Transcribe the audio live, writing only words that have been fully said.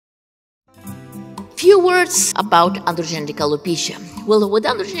Few words about androgenetic alopecia. Well, with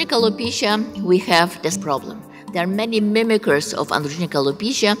androgenetic alopecia, we have this problem. There are many mimickers of androgenetic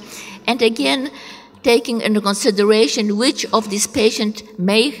alopecia, and again, taking into consideration which of these patients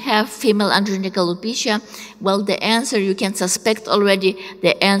may have female androgenetic alopecia, well, the answer you can suspect already,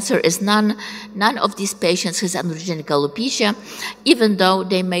 the answer is none. None of these patients has androgenetic alopecia, even though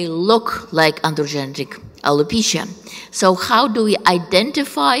they may look like androgenetic alopecia. So how do we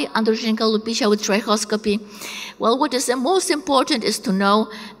identify androgenetic alopecia with trichoscopy? Well, what is the most important is to know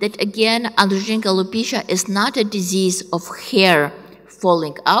that, again, androgenetic alopecia is not a disease of hair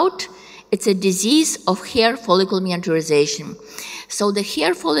falling out. It's a disease of hair follicle miniaturization. So the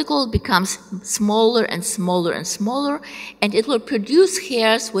hair follicle becomes smaller and smaller and smaller, and it will produce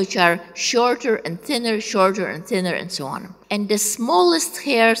hairs which are shorter and thinner, and so on. And the smallest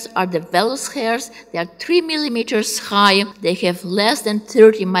hairs are the vellus hairs. They are 3 millimeters high. They have less than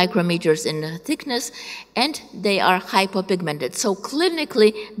 30 micrometers in thickness, and they are hypopigmented. So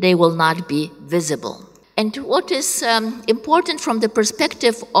clinically, they will not be visible. And what is important from the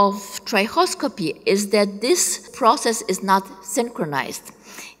perspective of trichoscopy is that this process is not synchronized,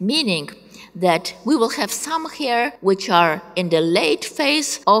 meaning that we will have some hair which are in the late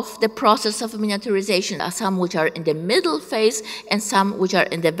phase of the process of miniaturization, some which are in the middle phase, and some which are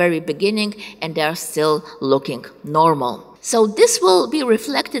in the very beginning, and they are still looking normal. So this will be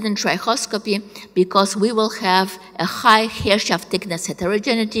reflected in trichoscopy because we will have a high hair shaft thickness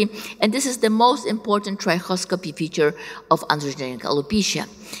heterogeneity, and this is the most important trichoscopy feature of androgenetic alopecia.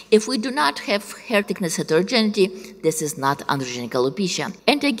 If we do not have hair thickness heterogeneity, this is not androgenetic alopecia.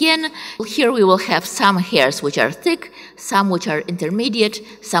 And again, here we will have some hairs which are thick, some which are intermediate,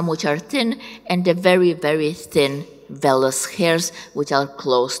 some which are thin, and the very, very thin vellus hairs which are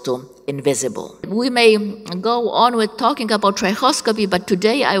close to invisible. We may go on with talking about trichoscopy, but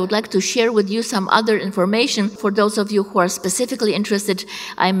today I would like to share with you some other information. For those of you who are specifically interested,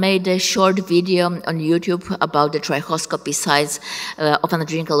 I made a short video on YouTube about the trichoscopy sites of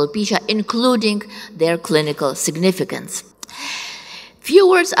androgenetic alopecia, including their clinical significance. Few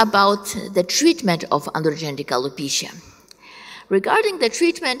words about the treatment of androgenetic alopecia. Regarding the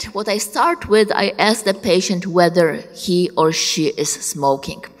treatment, what I start with, I ask the patient whether he or she is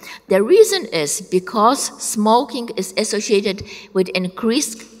smoking. The reason is because smoking is associated with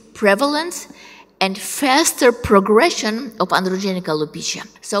increased prevalence and faster progression of androgenetic alopecia.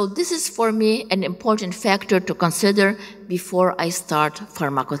 So this is for me an important factor to consider before I start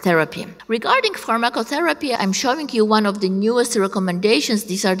pharmacotherapy. Regarding pharmacotherapy, I'm showing you one of the newest recommendations.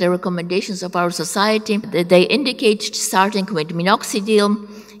 These are the recommendations of our society. They indicate starting with minoxidil,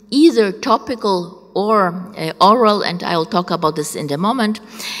 either topical or oral, and I will talk about this in a moment.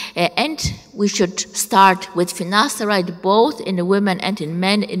 And we should start with finasteride both in the women and in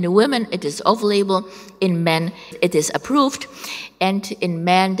men. In the women, it is off-label. In men, it is approved. And in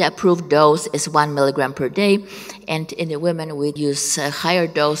men, the approved dose is 1 milligram per day. And in the women, we use a higher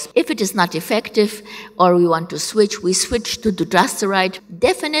dose. If it is not effective or we want to switch, we switch to dutasteride.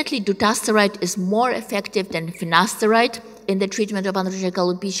 Definitely, dutasteride is more effective than finasteride in the treatment of androgenetic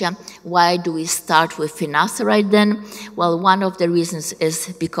alopecia. Why do we start with finasteride then? Well, one of the reasons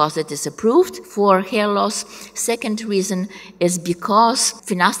is because it is approved for hair loss. Second reason is because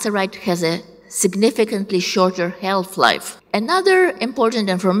finasteride has a significantly shorter half life. Another important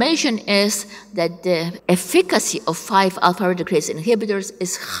information is that the efficacy of 5-alpha reductase inhibitors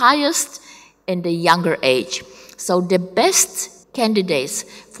is highest in the younger age. So the best candidates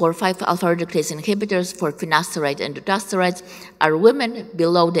for 5-alpha reductase inhibitors for finasteride and dutasteride are women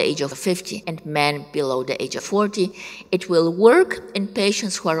below the age of 50 and men below the age of 40. It will work in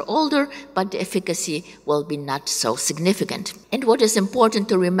patients who are older, but the efficacy will be not so significant. And what is important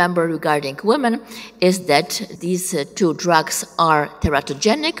to remember regarding women is that these two drugs are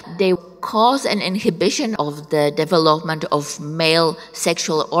teratogenic. They cause an inhibition of the development of male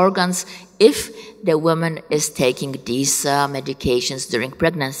sexual organs if the woman is taking these medications during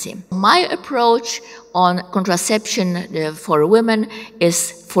pregnancy. My approach on contraception for women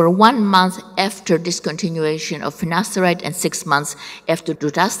is for 1 month after discontinuation of finasteride and 6 months after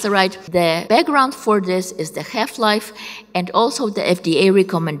dutasteride. The background for this is the half-life and also the FDA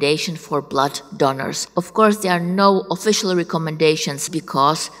recommendation for blood donors. Of course, there are no official recommendations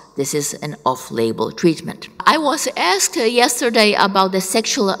because this is an off-label treatment. I was asked yesterday about the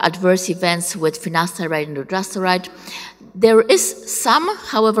sexual adverse events with finasteride and dutasteride. There is some,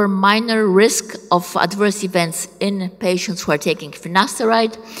 however, minor risk of adverse events in patients who are taking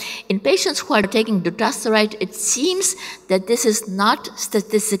finasteride. In patients who are taking dutasteride, it seems that this is not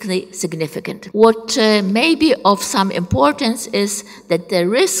statistically significant. What may be of some importance is that the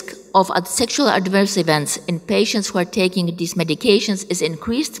risk of sexual adverse events in patients who are taking these medications is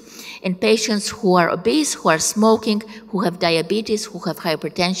increased in patients who are obese, who are smoking, who have diabetes, who have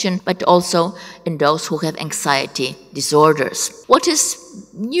hypertension, but also in those who have anxiety disorders. What is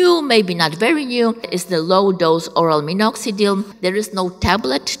new, maybe not very new, is the low-dose oral minoxidil. There is no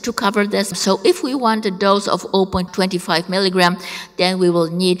tablet to cover this. So if we want a dose of 0.25 milligram, then we will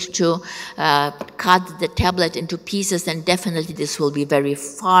need to cut the tablet into pieces, and definitely this will be very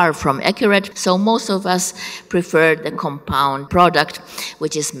far from accurate. So most of us prefer the compound product,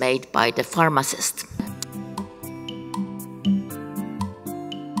 which is made by the pharmacist.